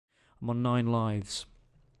I'm on 9 lives.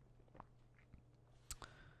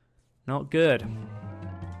 Not good.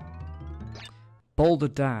 Boulder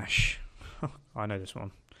Dash. I know this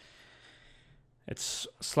one. It's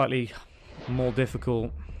a slightly more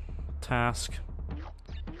difficult task.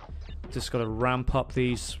 Just got to ramp up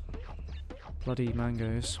these bloody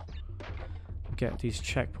mangoes. Get these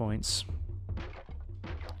checkpoints.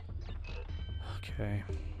 Okay.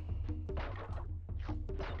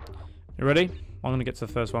 You ready? I'm going to get to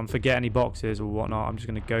the first one. Forget any boxes or whatnot. I'm just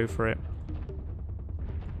going to go for it.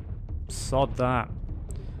 Sod that.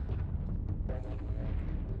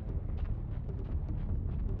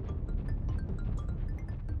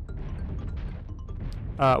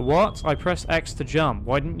 What? I pressed X to jump.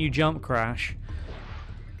 Why didn't you jump, Crash?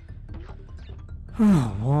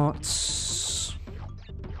 What?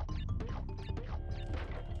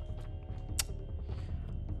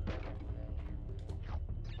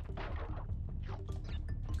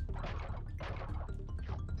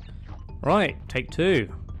 Right, take 2.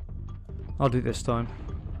 I'll do it this time.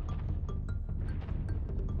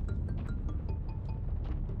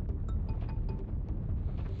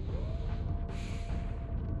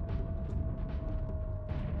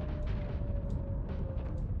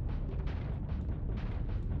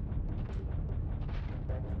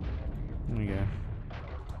 There we go.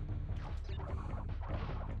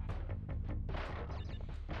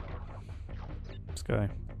 Let's go.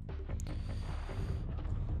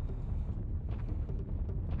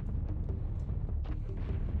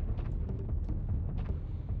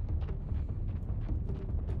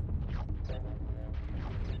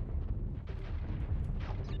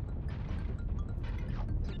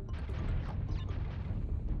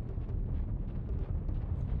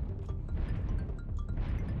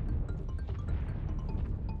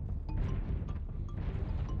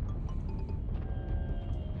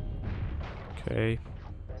 Okay.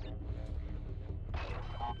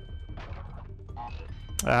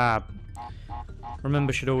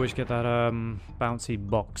 Remember, should always get that bouncy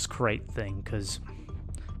box crate thing, because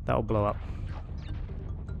that'll blow up.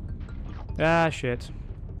 Ah, shit.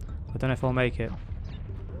 I don't know if I'll make it.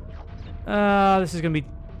 This is gonna be...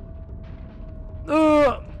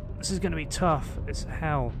 this is gonna be tough as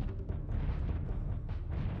hell.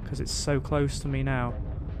 Because it's so close to me now.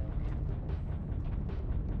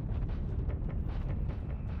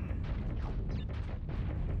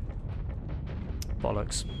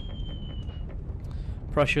 Bollocks.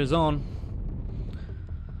 Pressure's on.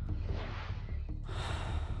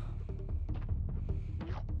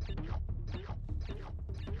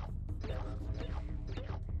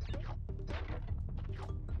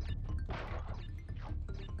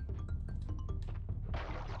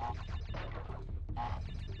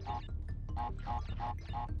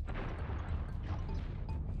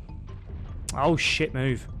 Oh shit,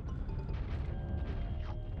 move.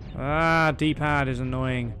 Ah, D-pad is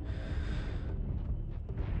annoying.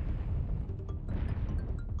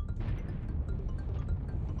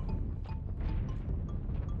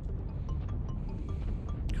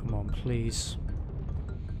 Come on, please.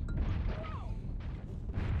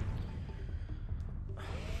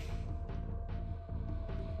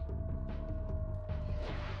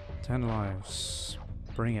 Ten lives.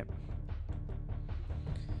 Bring it.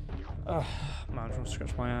 Ugh, man, I'm trying to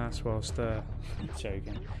scratch my ass whilst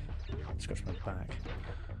joking. Scratch my back.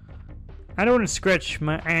 I don't want to scratch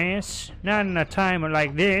my ass. Not in a time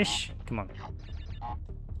like this. Come on.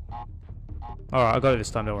 Alright, I got it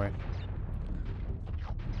this time, don't worry.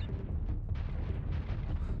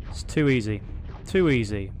 It's too easy. Too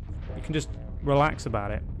easy. You can just relax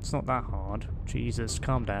about it. It's not that hard. Jesus,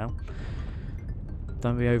 calm down.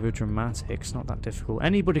 Don't be over dramatic. It's not that difficult.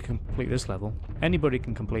 Anybody can complete this level. Anybody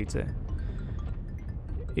can complete it.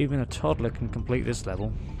 Even a toddler can complete this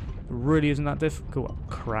level. It really isn't that difficult.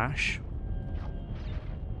 Crash.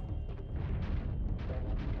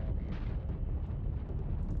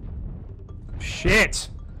 Shit!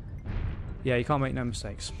 Yeah, you can't make no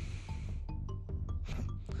mistakes.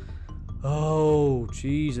 Oh,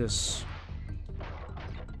 Jesus.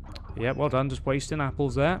 Yeah, well done. Just wasting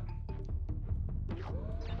apples there.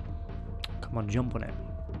 Come on, jump on it.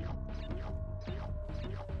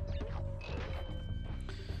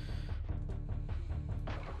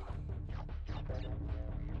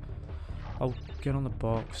 Oh, get on the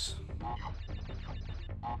box.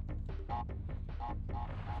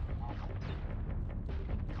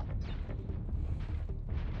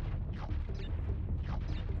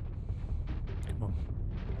 Come on.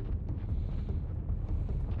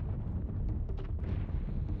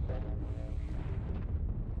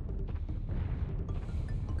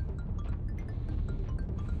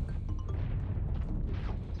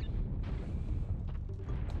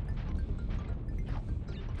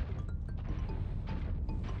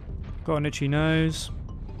 Got an itchy nose.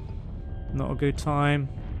 Not a good time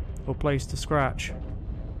or place to scratch.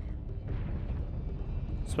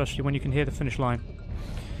 Especially when you can hear the finish line.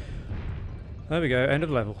 There we go, end of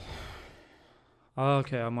level.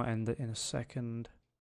 Okay, I might end it in a second.